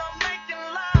fucking or making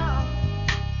love?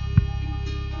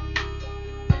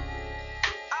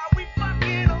 Are we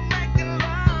fucking or making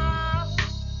love?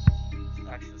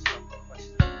 Ask yourself a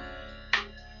question.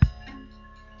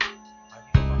 Are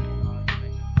you fucking or are you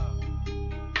making love?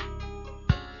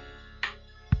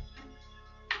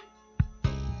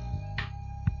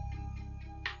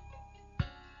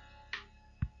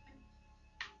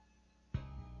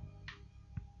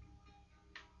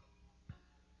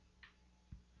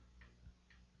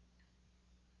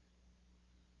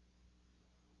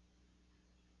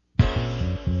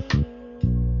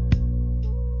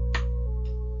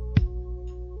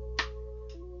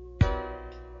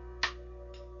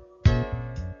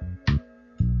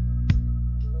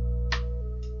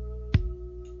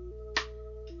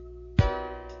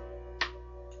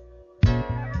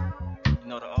 You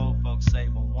know the old folks say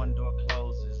when one door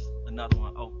closes, another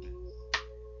one opens.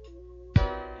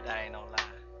 And that ain't no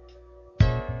lie.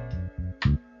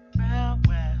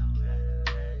 Well,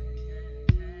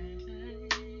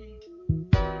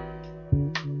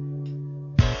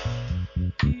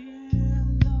 Dear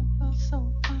love felt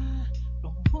so fine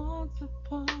from once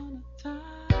upon a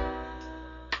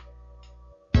time.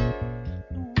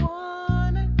 The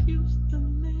one that used to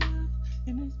live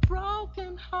in this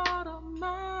broken heart of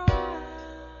mine.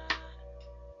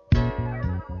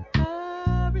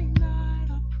 Every night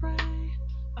I pray,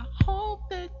 I hope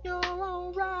that you're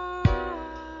alright.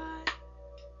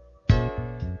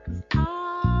 'Cause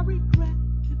I regret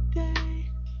the day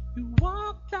you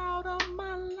walked out of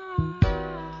my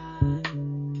life.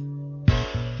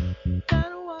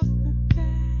 That was the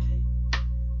day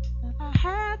that I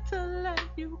had to let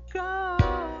you go.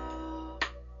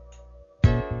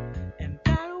 And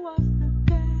that was the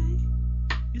day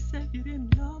you said you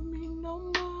didn't love me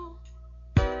no more.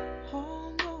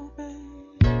 Oh no,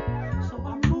 babe. So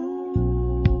I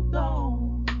moved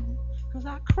on, 'cause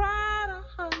I cried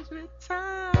 100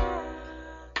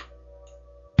 times.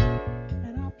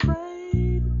 And I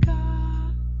prayed to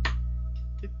God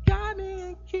to guide me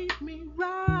and keep me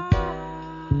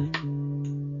right.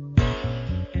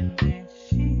 And then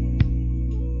she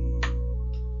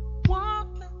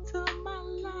walked into my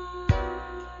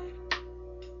life.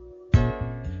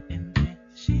 And then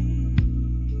she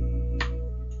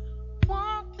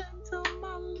walked into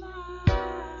my life.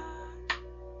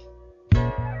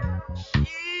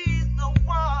 she's the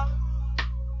one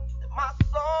that my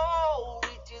soul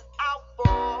reaches out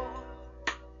for.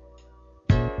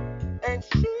 And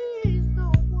she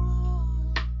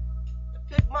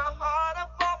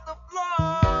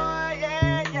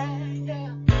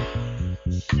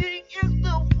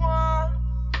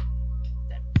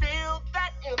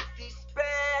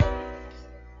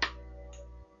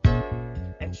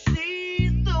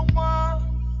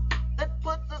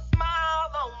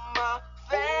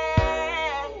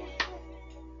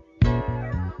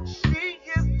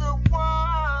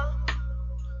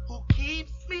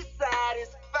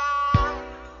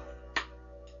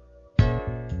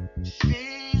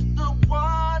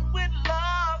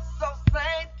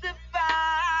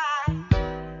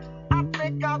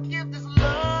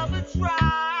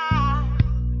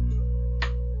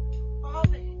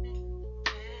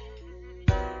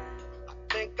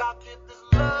give this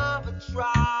love a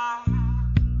try.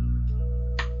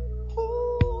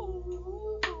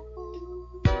 Ooh,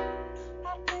 I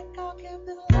think I'll give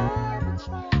this love a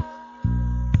try.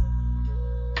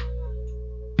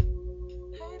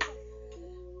 Hey, baby.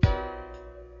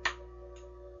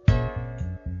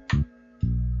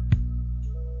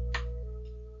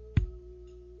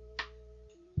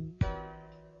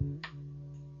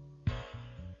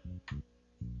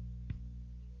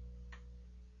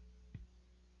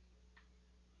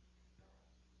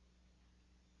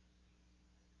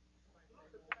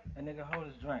 That nigga hold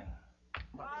his drink.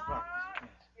 I'm about to rock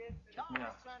this. Check me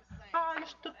out. I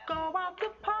used to go out to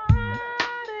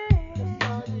party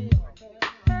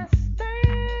and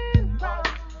stay right.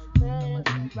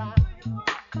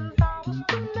 'Cause I was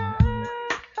too nervous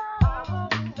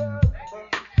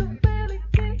to really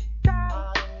get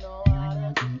down.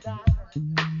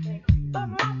 But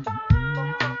my body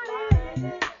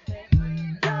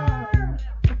yearned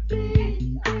to be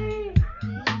free.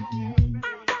 I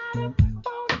got it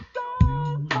on the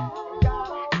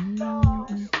floor.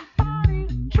 Somebody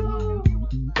to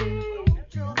be.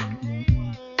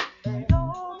 No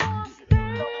more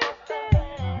standing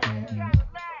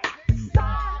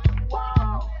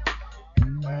sidewalk.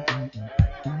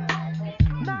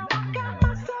 Now I got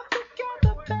myself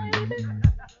together, baby,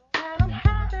 and I'm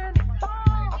having a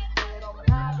ball.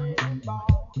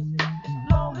 As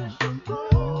long as you're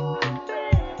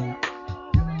grooving,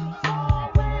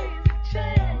 always a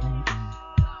chance.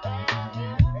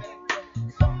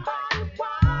 Somebody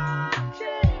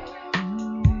watching,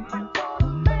 I'm gonna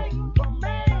make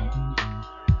romance.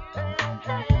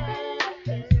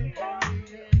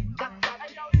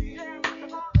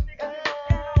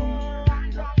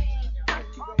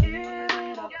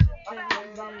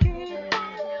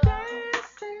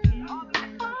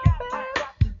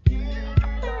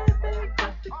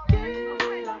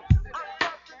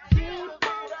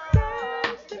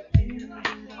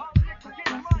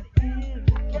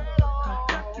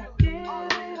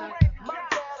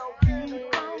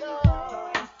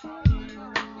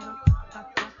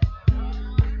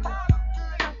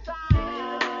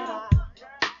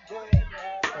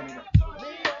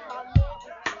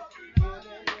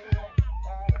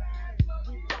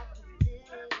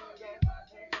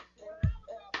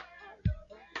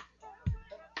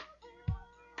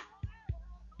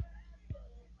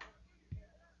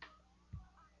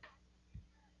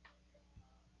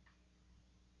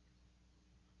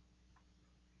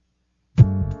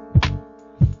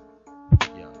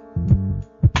 Yo,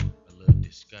 a little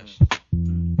discussion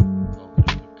over the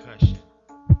percussion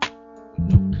with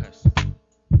no cussing.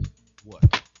 What?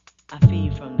 I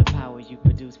feed from the power you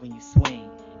produce when you swing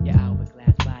your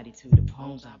hourglass body to the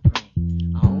poems I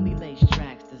bring. I only lace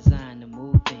tracks designed to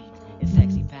move things in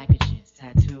sexy packages,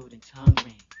 tattooed and tongue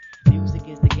ring. Music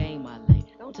is the game I lay.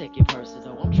 Don't take it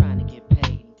personal. I'm trying to get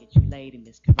paid and get you laid in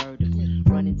this convertible.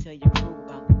 Run and tell your crew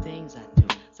about the things I do,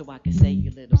 so I can say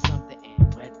a little something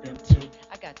and let them too.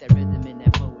 I got that rhythm in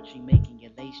that poetry, making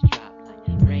your lace drop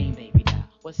like rain, baby doll.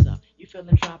 What's up? You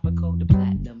feeling tropical? The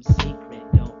platinum secret.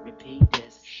 Don't repeat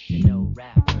this. To no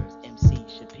rappers, MC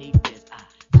should peep this. I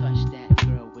touched that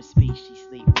girl with speech she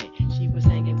sleep with. She was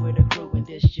hanging with a crew and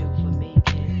this you for me,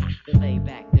 kid. The laid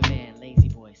back demand, lazy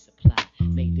boy supply.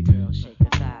 Make the girl shake her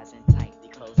thighs and tightly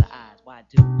close her eyes. Why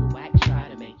do the whack try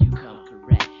to make you come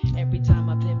correct? Every time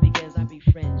I blend begins, I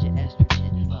befriend your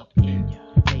estrogen up in ya.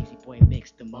 Lazy boy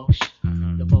mixed emotion,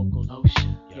 the vocal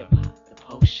lotion, hip hop, the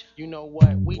potion. You know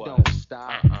what? We don't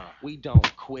stop. We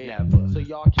don't quit. Never. So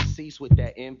y'all can cease with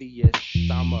that envious.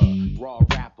 I'm a raw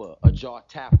rapper, a jaw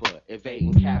tapper,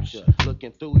 evading capture,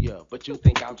 looking through ya, but you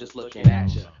think I'm just looking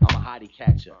at ya. I'm a hottie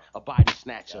catcher, a body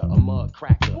snatcher, a mug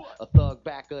cracker, a thug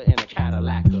backer, and a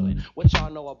Cadillac. What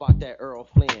y'all know about that Earl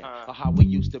Flynn? Or how we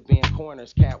used to bend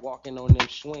corners, cat walking on them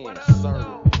swings.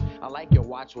 Serving. I like your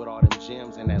watch with all them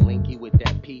gems and that linky with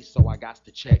that piece, so I got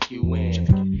to check you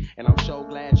in. And I'm so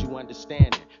glad you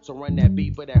understand it. So run that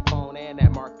beat for that phone and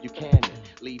that Mark Buchanan.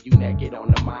 Leave you naked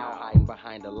on the mile, hiding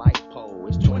behind a light pole.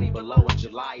 It's 20 below in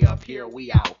July, up here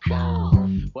we out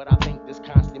cold. But I think this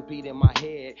constant beat in my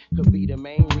head could be the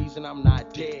main reason I'm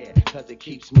not dead. Cause it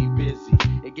keeps me busy.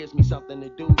 It gives me something to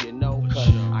do, you know.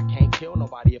 Cause I can't kill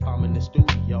nobody if I'm in the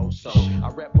studio. So I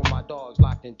rep for my dogs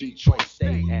locked in Detroit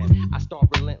State. And I start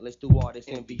relentless through all this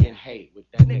envy and hate with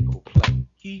that nickel plate.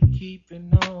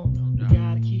 Keeping on. You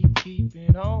gotta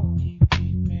keeping on.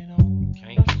 Keeping on.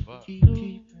 Can't give up.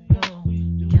 Keeping on.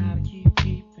 You gotta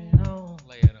keeping on.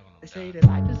 Lay it on. They say that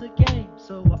life is a game,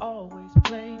 so I always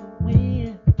play to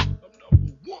win. I'm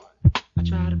number one. I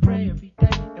try to pray every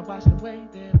day and watch the way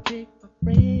that I pick my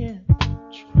friends.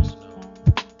 Trust no.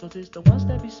 So Cause it's the ones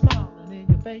that be smiling in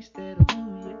your face that'll do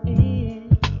you in.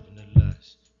 Loving the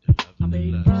lust, the loving I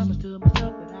made the a lust. promise to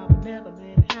myself that I would never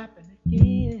let it happen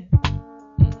again.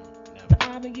 Never.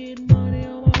 I've been getting money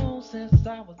on my own since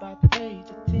I was about the age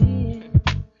of 10.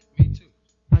 Me too.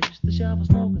 I used to shovel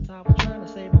smoke cause I was trying to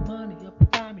save my money up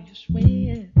and buy me a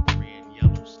swing. Red,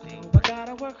 yellow, sting. I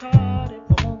gotta work hard if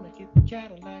I wanna get the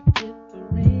Cadillac with the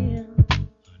rim.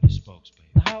 Honey smokes, baby.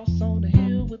 The house on the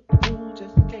hill with the pool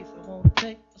just in case I wanna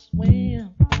take a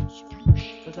swim.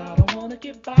 Cause I don't wanna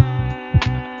get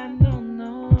by,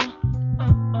 no.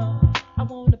 I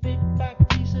want a big fat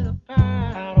piece of the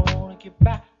pie. I don't wanna get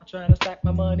by. I'm trying to stack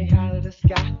my money high to the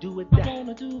sky. Do it that. I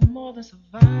wanna do more than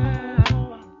survive.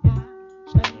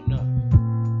 Stand enough.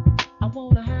 I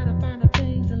wanna how to find the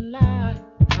things in life.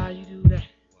 How you do that?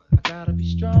 I gotta be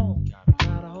strong.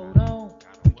 Gotta hold on.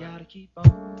 We gotta keep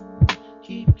on.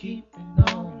 Keeping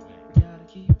on. We gotta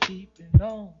keeping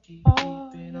on. Keeping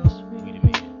on. Wait a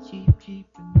minute.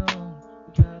 Keeping on.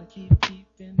 We gotta keeping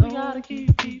on. We gotta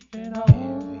keeping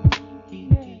on.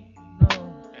 Keeping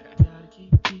on. We gotta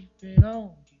keeping on. Keeping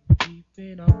on. Keep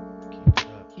it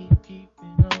up.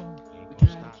 Keeping on. Ain't We gonna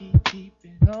gotta stop.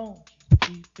 keeping on.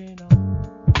 Keeping on.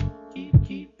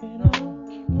 Keeping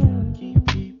on. We gotta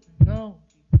keeping on.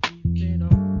 Keeping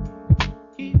on.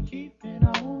 Keeping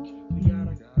on. We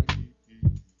gotta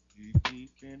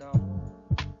keeping on.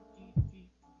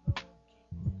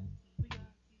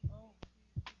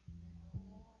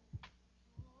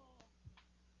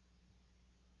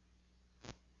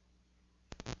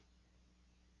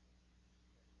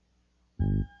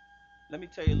 Let me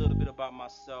tell you a little bit about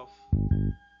myself,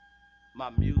 my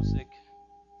music,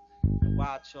 and why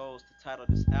I chose to title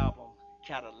this album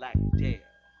Cadillac Dale.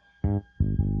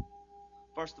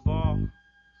 First of all,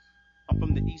 I'm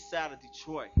from the east side of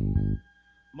Detroit,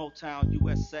 Motown,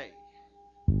 USA,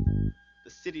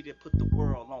 the city that put the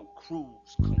world on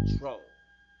cruise control.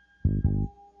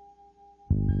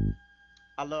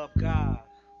 I love God.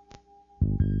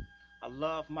 I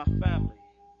love my family.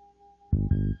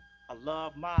 I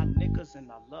love my niggas and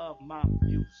I love my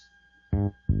music.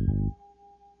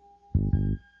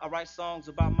 I write songs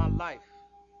about my life.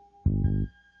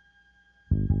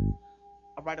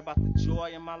 I write about the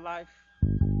joy in my life,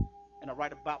 and I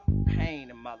write about the pain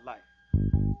in my life.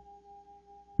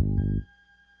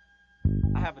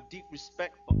 I have a deep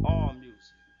respect for all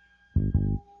music,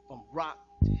 from rock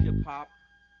to hip hop,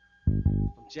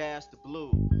 from jazz to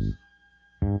blues.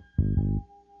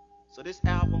 So this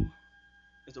album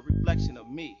is a reflection of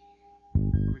me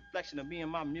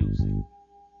and my music,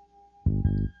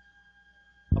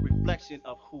 a reflection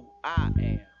of who I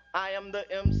am. I am the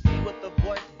MC with the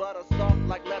voice butter soft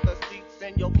like leather seats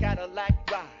in your Cadillac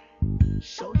ride.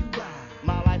 Show you ride.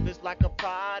 My life is like a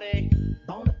party.